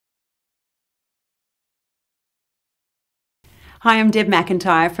Hi, I'm Deb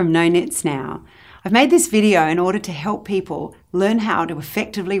McIntyre from No Nits Now. I've made this video in order to help people learn how to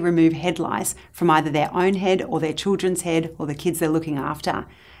effectively remove head lice from either their own head or their children's head or the kids they're looking after.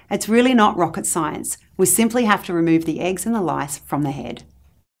 It's really not rocket science. We simply have to remove the eggs and the lice from the head.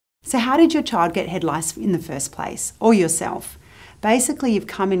 So how did your child get head lice in the first place, or yourself? Basically, you've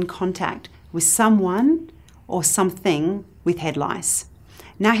come in contact with someone or something with head lice.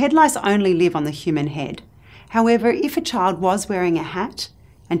 Now, head lice only live on the human head. However, if a child was wearing a hat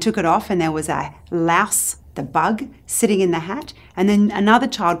and took it off and there was a louse, the bug, sitting in the hat, and then another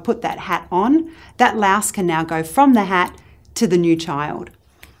child put that hat on, that louse can now go from the hat to the new child.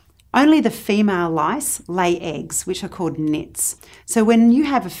 Only the female lice lay eggs, which are called nits. So when you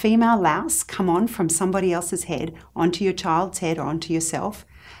have a female louse come on from somebody else's head onto your child's head or onto yourself,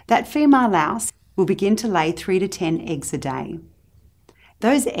 that female louse will begin to lay 3 to 10 eggs a day.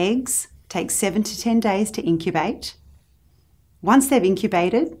 Those eggs take 7 to 10 days to incubate. Once they've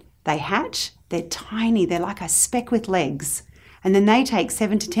incubated, they hatch. They're tiny, they're like a speck with legs. And then they take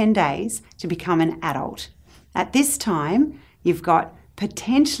 7 to 10 days to become an adult. At this time, you've got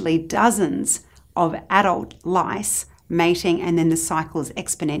potentially dozens of adult lice mating, and then the cycle is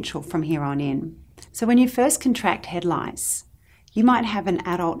exponential from here on in. So when you first contract head lice, you might have an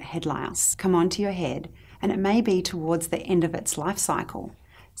adult head lice come onto your head, and it may be towards the end of its life cycle.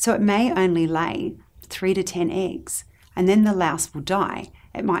 So it may only lay 3 to 10 eggs, and then the louse will die.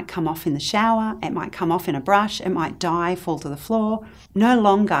 It might come off in the shower, it might come off in a brush, it might die, fall to the floor. No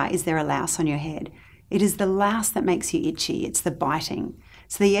longer is there a louse on your head. It is the louse that makes you itchy, it's the biting.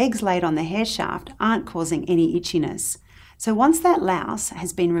 So the eggs laid on the hair shaft aren't causing any itchiness. So once that louse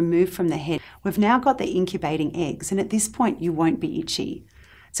has been removed from the head, we've now got the incubating eggs, and at this point you won't be itchy.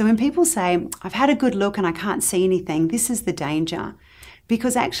 So when people say, I've had a good look and I can't see anything, this is the danger.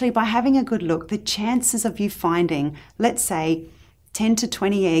 Because actually by having a good look, the chances of you finding, let's say, 10 to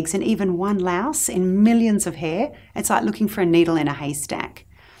 20 eggs and even one louse in millions of hair, it's like looking for a needle in a haystack.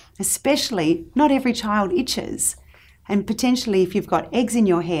 Especially, not every child itches. And potentially if you've got eggs in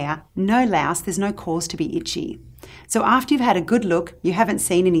your hair, no louse, there's no cause to be itchy. So after you've had a good look, you haven't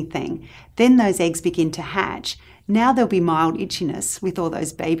seen anything, then those eggs begin to hatch. Now there'll be mild itchiness with all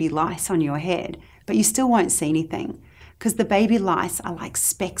those baby lice on your head, but you still won't see anything. Because the baby lice are like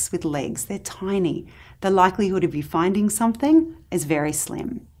specks with legs. They're tiny. The likelihood of you finding something is very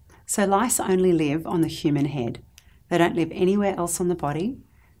slim. So lice only live on the human head. They don't live anywhere else on the body.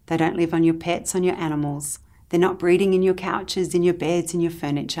 They don't live on your pets, on your animals. They're not breeding in your couches, in your beds, in your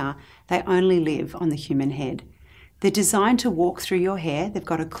furniture. They only live on the human head. They're designed to walk through your hair. They've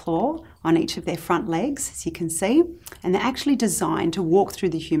got a claw on each of their front legs, as you can see, and they're actually designed to walk through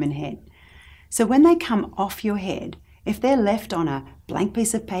the human head. So when they come off your head, if they're left on a blank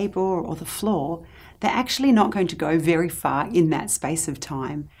piece of paper or the floor, they're actually not going to go very far in that space of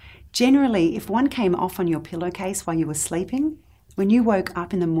time. Generally, if one came off on your pillowcase while you were sleeping, when you woke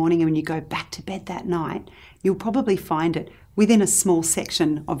up in the morning and when you go back to bed that night, you'll probably find it within a small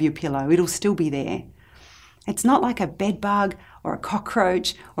section of your pillow. It'll still be there. It's not like a bed bug or a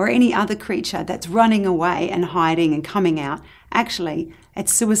cockroach or any other creature that's running away and hiding and coming out. Actually,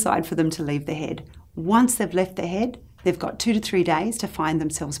 it's suicide for them to leave the head. Once they've left the head, they've got 2 to 3 days to find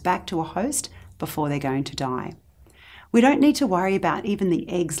themselves back to a host before they're going to die. We don't need to worry about even the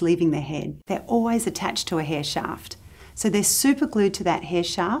eggs leaving the head. They're always attached to a hair shaft. So they're super glued to that hair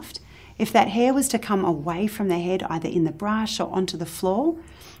shaft. If that hair was to come away from the head, either in the brush or onto the floor,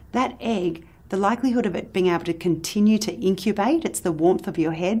 that egg, the likelihood of it being able to continue to incubate, it's the warmth of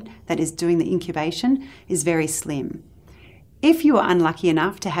your head that is doing the incubation, is very slim. If you were unlucky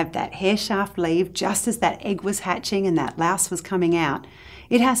enough to have that hair shaft leave just as that egg was hatching and that louse was coming out,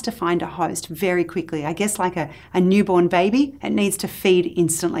 it has to find a host very quickly. I guess like a newborn baby, it needs to feed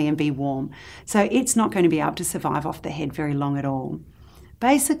instantly and be warm. So it's not going to be able to survive off the head very long at all.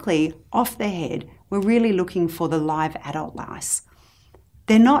 Basically, off the head, we're really looking for the live adult lice.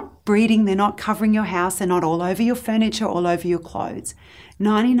 They're not breeding, they're not covering your house, they're not all over your furniture, all over your clothes.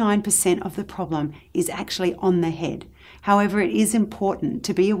 99% of the problem is actually on the head. However, it is important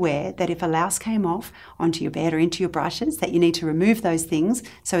to be aware that if a louse came off onto your bed or into your brushes, that you need to remove those things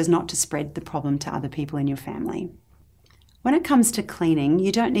so as not to spread the problem to other people in your family. When it comes to cleaning,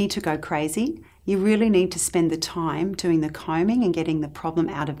 you don't need to go crazy. You really need to spend the time doing the combing and getting the problem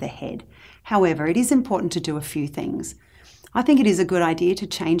out of the head. However, it is important to do a few things. I think it is a good idea to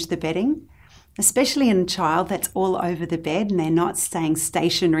change the bedding, especially in a child that's all over the bed and they're not staying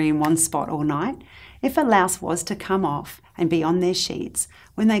stationary in one spot all night. If a louse was to come off and be on their sheets,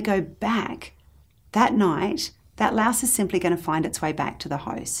 when they go back that night, that louse is simply going to find its way back to the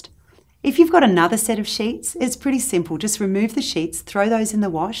host. If you've got another set of sheets, it's pretty simple. Just remove the sheets, throw those in the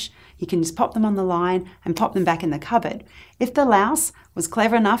wash. You can just pop them on the line and pop them back in the cupboard. If the louse was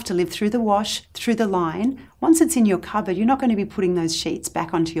clever enough to live through the wash, through the line, once it's in your cupboard, you're not going to be putting those sheets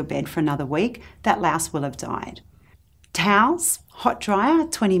back onto your bed for another week. That louse will have died. Towels, hot dryer,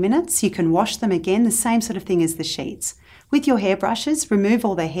 20 minutes. You can wash them again, the same sort of thing as the sheets. With your hairbrushes, remove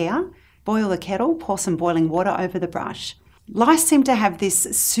all the hair, boil the kettle, pour some boiling water over the brush. Lice seem to have this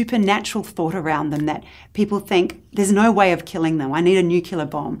supernatural thought around them that people think there's no way of killing them. I need a nuclear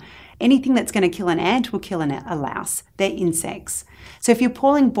bomb. Anything that's going to kill an ant will kill a louse. They're insects. So if you're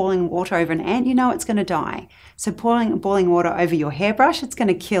pouring boiling water over an ant, you know it's going to die. So pouring boiling water over your hairbrush, it's going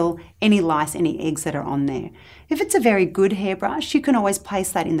to kill any lice, any eggs that are on there. If it's a very good hairbrush, you can always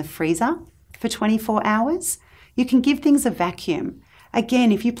place that in the freezer for 24 hours. You can give things a vacuum.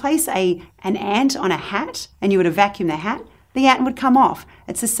 Again, if you place an ant on a hat and you were to vacuum the hat, the ant would come off.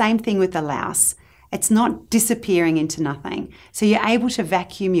 It's the same thing with the louse. It's not disappearing into nothing. So you're able to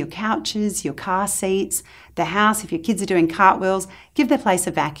vacuum your couches, your car seats, the house. If your kids are doing cartwheels, give the place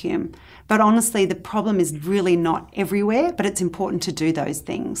a vacuum. But honestly, the problem is really not everywhere, but it's important to do those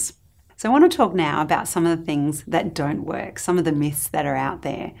things. So I want to talk now about some of the things that don't work, some of the myths that are out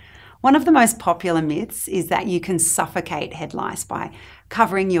there. One of the most popular myths is that you can suffocate head lice by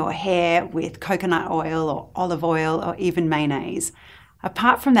covering your hair with coconut oil or olive oil or even mayonnaise.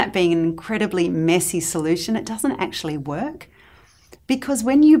 Apart from that being an incredibly messy solution, it doesn't actually work. Because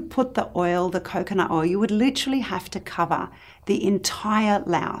when you put the oil, the coconut oil, you would literally have to cover the entire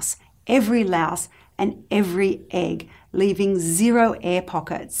louse, every louse and every egg, leaving 0 air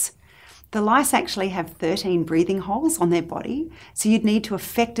pockets. The lice actually have 13 breathing holes on their body, so you'd need to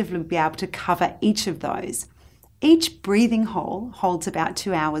effectively be able to cover each of those. Each breathing hole holds about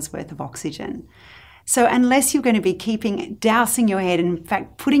 2 hours worth of oxygen. So unless you're going to be dousing your head, in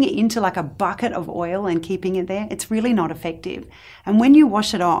fact, putting it into like a bucket of oil and keeping it there, it's really not effective. And when you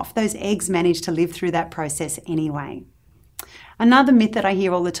wash it off, those eggs manage to live through that process anyway. Another myth that I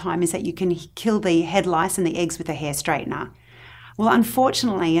hear all the time is that you can kill the head lice and the eggs with a hair straightener. Well,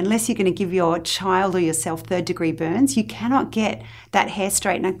 unfortunately, unless you're going to give your child or yourself 3rd-degree burns, you cannot get that hair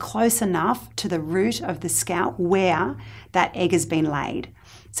straightener close enough to the root of the scalp where that egg has been laid.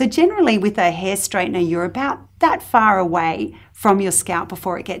 So generally with a hair straightener, you're about that far away from your scalp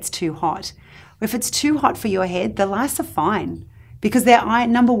before it gets too hot. If it's too hot for your head, the lice are fine because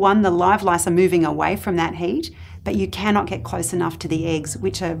number one, the live lice are moving away from that heat, but you cannot get close enough to the eggs,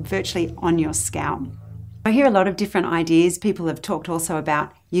 which are virtually on your scalp. I hear a lot of different ideas. People have talked also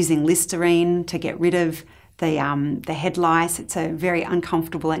about using Listerine to get rid of the head lice. It's a very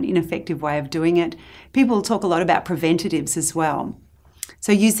uncomfortable and ineffective way of doing it. People talk a lot about preventatives as well.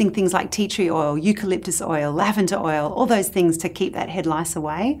 So using things like tea tree oil, eucalyptus oil, lavender oil, all those things to keep that head lice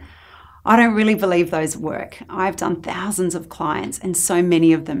away. I don't really believe those work. I've done thousands of clients and so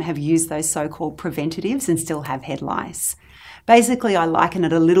many of them have used those so-called preventatives and still have head lice. Basically, I liken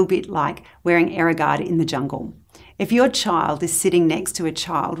it a little bit like wearing Airguard in the jungle. If your child is sitting next to a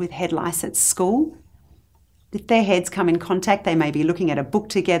child with head lice at school, if their heads come in contact, they may be looking at a book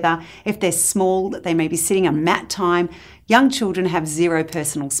together. If they're small, they may be sitting on mat time. Young children have 0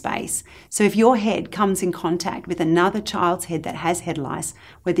 personal space. So if your head comes in contact with another child's head that has head lice,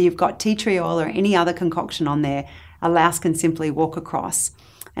 whether you've got tea tree oil or any other concoction on there, a louse can simply walk across.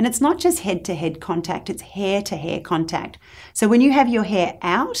 And it's not just head-to-head contact, it's hair-to-hair contact. So when you have your hair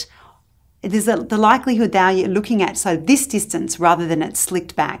out, there's the likelihood that you're looking at this distance rather than it's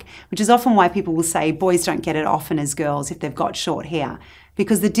slicked back, which is often why people will say boys don't get it often as girls if they've got short hair,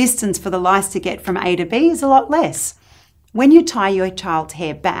 because the distance for the lice to get from A to B is a lot less. When you tie your child's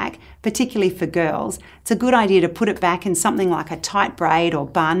hair back, particularly for girls, it's a good idea to put it back in something like a tight braid or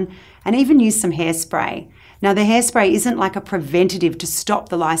bun and even use some hairspray. Now the hairspray isn't like a preventative to stop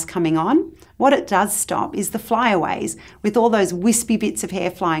the lice coming on. What it does stop is the flyaways. With all those wispy bits of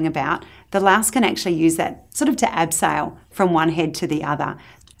hair flying about, the louse can actually use that sort of to abseil from one head to the other.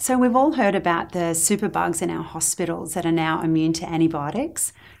 So we've all heard about the superbugs in our hospitals that are now immune to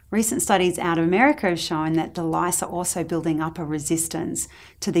antibiotics. Recent studies out of America have shown that the lice are also building up a resistance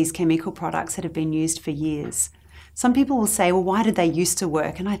to these chemical products that have been used for years. Some people will say, well, why did they used to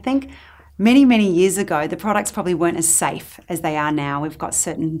work? And I think many, many years ago, the products probably weren't as safe as they are now. We've got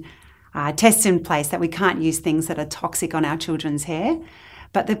certain tests in place that we can't use things that are toxic on our children's hair.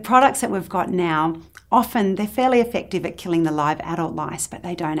 But the products that we've got now, often they're fairly effective at killing the live adult lice, but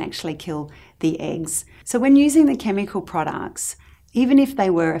they don't actually kill the eggs. So when using the chemical products, even if they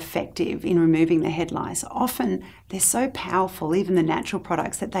were effective in removing the head lice, often they're so powerful, even the natural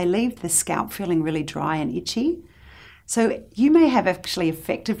products, that they leave the scalp feeling really dry and itchy. So you may have actually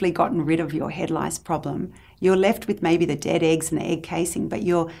effectively gotten rid of your head lice problem. You're left with maybe the dead eggs and the egg casing, but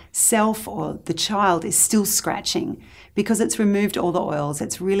yourself or the child is still scratching because it's removed all the oils.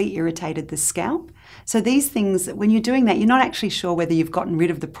 It's really irritated the scalp. So these things, when you're doing that, you're not actually sure whether you've gotten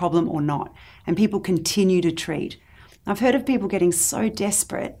rid of the problem or not, and people continue to treat. I've heard of people getting so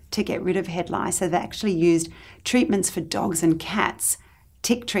desperate to get rid of head lice that they actually used treatments for dogs and cats,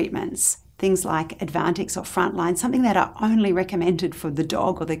 tick treatments, things like Advantix or Frontline, something that are only recommended for the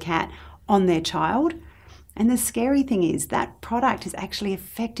dog or the cat on their child. And the scary thing is that product is actually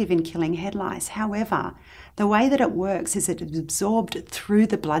effective in killing head lice. However, the way that it works is it is absorbed through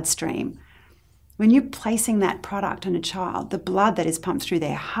the bloodstream. When you're placing that product on a child, the blood that is pumped through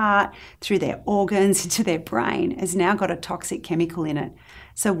their heart, through their organs, into their brain, has now got a toxic chemical in it.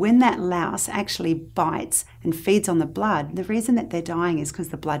 So when that louse actually bites and feeds on the blood, the reason that they're dying is because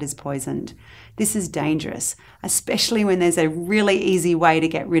the blood is poisoned. This is dangerous, especially when there's a really easy way to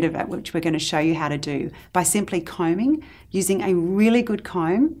get rid of it, which we're going to show you how to do by simply combing. Using a really good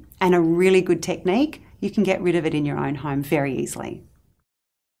comb and a really good technique, you can get rid of it in your own home very easily.